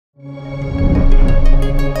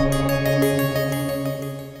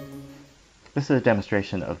This is a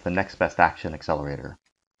demonstration of the next best action accelerator.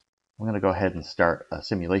 I'm going to go ahead and start a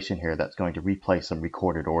simulation here that's going to replay some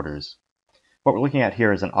recorded orders. What we're looking at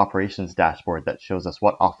here is an operations dashboard that shows us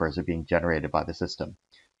what offers are being generated by the system.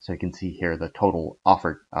 So you can see here the total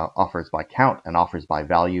offers by count and offers by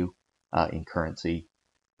value in currency.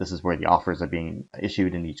 This is where the offers are being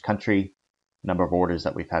issued in each country, number of orders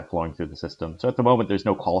that we've had flowing through the system. So at the moment there's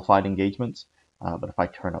no qualified engagements, but if I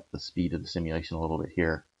turn up the speed of the simulation a little bit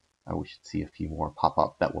here, we should see a few more pop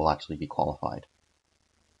up that will actually be qualified.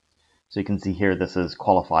 So you can see here this is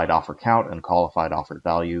qualified offer count and qualified offer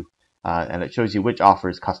value, and it shows you which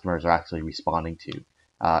offers customers are actually responding to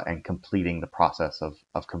and completing the process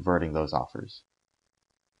of converting those offers.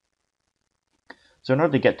 So in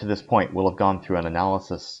order to get to this point, we'll have gone through an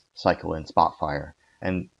analysis cycle in Spotfire,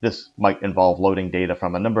 and this might involve loading data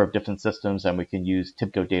from a number of different systems, and we can use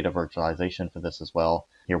TIBCO data virtualization for this as well.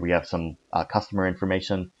 Here we have some customer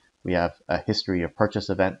information. We have a history of purchase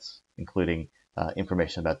events, including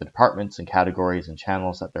information about the departments and categories and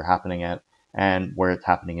channels that they're happening at, and where it's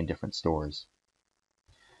happening in different stores.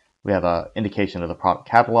 We have an indication of the product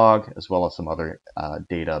catalog, as well as some other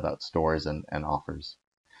data about stores and offers.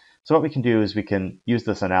 So what we can do is we can use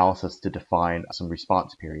this analysis to define some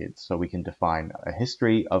response periods. So we can define a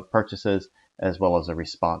history of purchases as well as a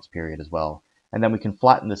response period as well. And then we can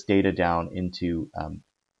flatten this data down into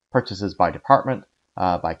purchases by department,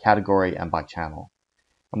 by category, and by channel.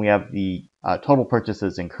 And we have the total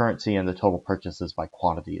purchases in currency and the total purchases by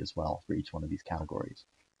quantity as well for each one of these categories.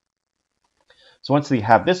 So once we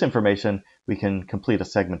have this information, we can complete a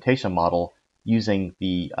segmentation model using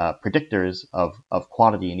the predictors of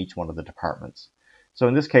quantity in each one of the departments. So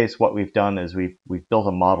in this case, what we've done is we've built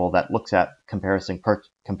a model that looks at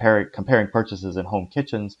comparing purchases in home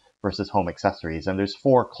kitchens versus home accessories. And there's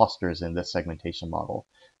 4 clusters in this segmentation model.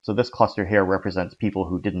 So this cluster here represents people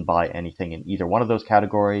who didn't buy anything in either one of those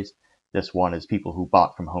categories. This one is people who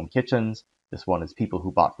bought from home kitchens. This one is people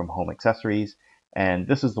who bought from home accessories. And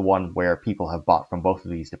this is the one where people have bought from both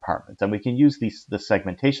of these departments. And we can use this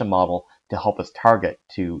segmentation model to help us target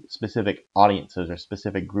to specific audiences or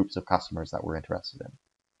specific groups of customers that we're interested in.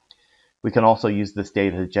 We can also use this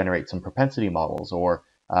data to generate some propensity models or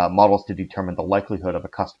models to determine the likelihood of a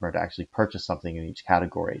customer to actually purchase something in each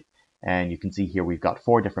category. And you can see here we've got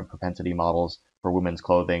 4 different propensity models for women's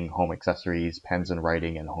clothing, home accessories, pens and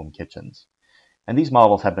writing, and home kitchens. And these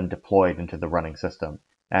models have been deployed into the running system.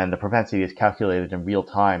 And the propensity is calculated in real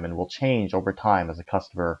time and will change over time as a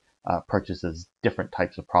customer purchases different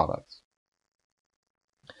types of products.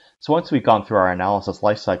 So once we've gone through our analysis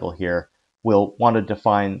lifecycle here, we'll want to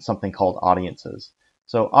define something called audiences.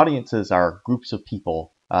 So audiences are groups of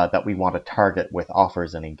people that we want to target with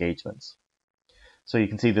offers and engagements. So you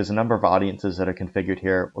can see there's a number of audiences that are configured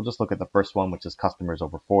here. We'll just look at the first one, which is customers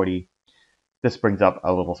over 40. This brings up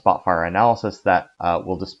a little Spotfire analysis that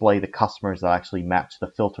will display the customers that actually match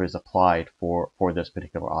the filters applied for this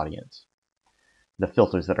particular audience. The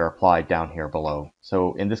filters that are applied down here below.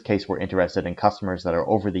 So in this case, we're interested in customers that are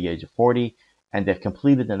over the age of 40 and they've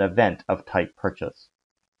completed an event of type purchase.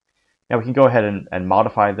 Now we can go ahead and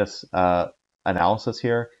modify this analysis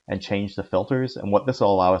here and change the filters. And what this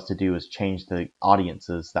will allow us to do is change the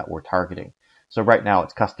audiences that we're targeting. So right now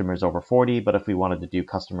it's customers over 40, but if we wanted to do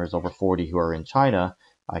customers over 40 who are in China,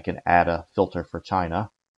 I can add a filter for China.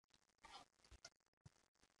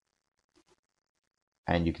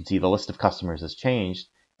 And you can see the list of customers has changed,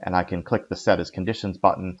 and I can click the Set as Conditions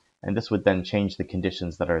button, and this would then change the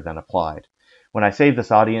conditions that are then applied. When I save this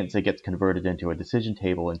audience, it gets converted into a decision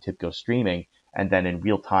table in TIBCO Streaming, and then in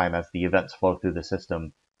real time as the events flow through the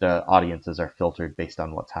system, the audiences are filtered based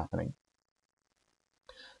on what's happening.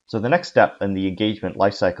 So the next step in the engagement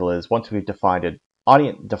lifecycle is once we've defined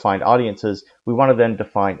audiences, we want to then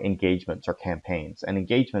define engagements or campaigns. And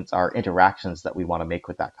engagements are interactions that we want to make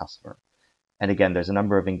with that customer. And again, there's a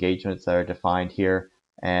number of engagements that are defined here.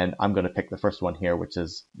 And I'm going to pick the first one here, which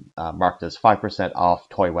is marked as 5% off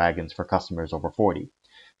toy wagons for customers over 40.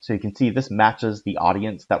 So you can see this matches the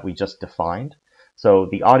audience that we just defined. So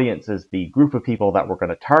the audience is the group of people that we're going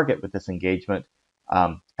to target with this engagement.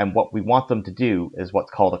 And what we want them to do is what's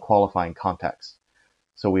called a qualifying context.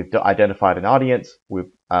 So we've identified an audience, we've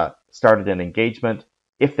started an engagement.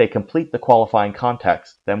 If they complete the qualifying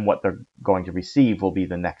context, then what they're going to receive will be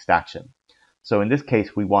the next action. So in this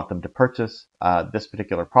case, we want them to purchase this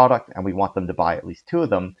particular product, and we want them to buy at least 2 of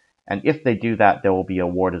them. And if they do that, they will be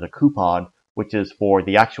awarded a coupon, which is for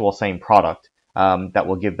the actual same product that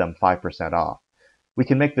will give them 5% off. We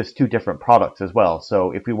can make this 2 different products as well.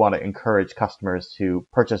 So if we want to encourage customers to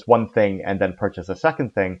purchase one thing and then purchase a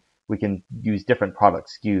second thing, we can use different product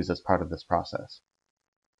SKUs as part of this process.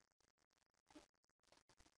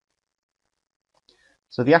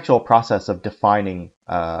 So the actual process of defining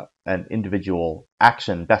an individual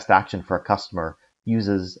action, best action for a customer,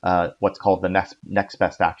 uses what's called the next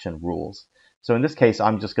best action rules. So in this case,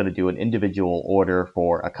 I'm just going to do an individual order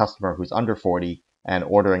for a customer who's under 40 and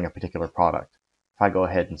ordering a particular product. If I go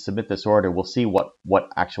ahead and submit this order, we'll see what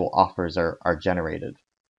actual offers are generated.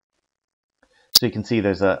 So you can see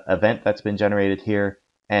there's an event that's been generated here,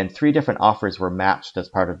 and 3 different offers were matched as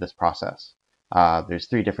part of this process. There's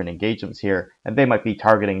 3 different engagements here, and they might be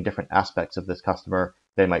targeting different aspects of this customer.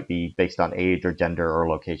 They might be based on age or gender or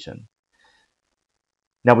location.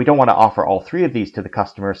 Now, we don't want to offer all 3 of these to the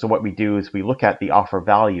customer, so what we do is we look at the offer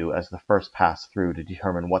value as the first pass through to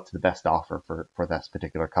determine what's the best offer for this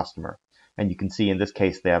particular customer. And you can see in this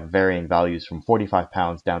case, they have varying values from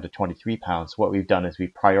 £45 down to £23. So what we've done is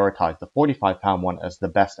we've prioritized the £45 one as the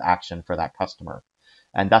best action for that customer.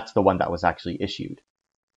 And that's the one that was actually issued.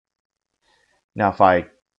 Now, if I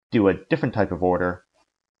do a different type of order,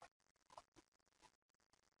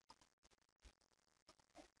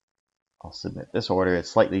 I'll submit this order. It's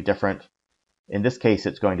slightly different. In this case,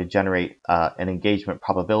 it's going to generate an engagement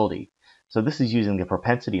probability. So this is using the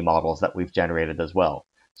propensity models that we've generated as well.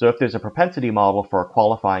 So if there's a propensity model for a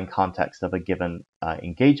qualifying context of a given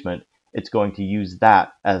engagement, it's going to use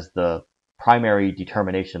that as the primary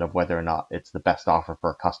determination of whether or not it's the best offer for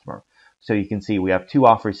a customer. So you can see we have 2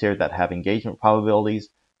 offers here that have engagement probabilities.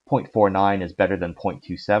 0.49 is better than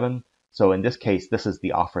 0.27. So in this case, this is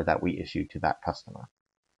the offer that we issued to that customer.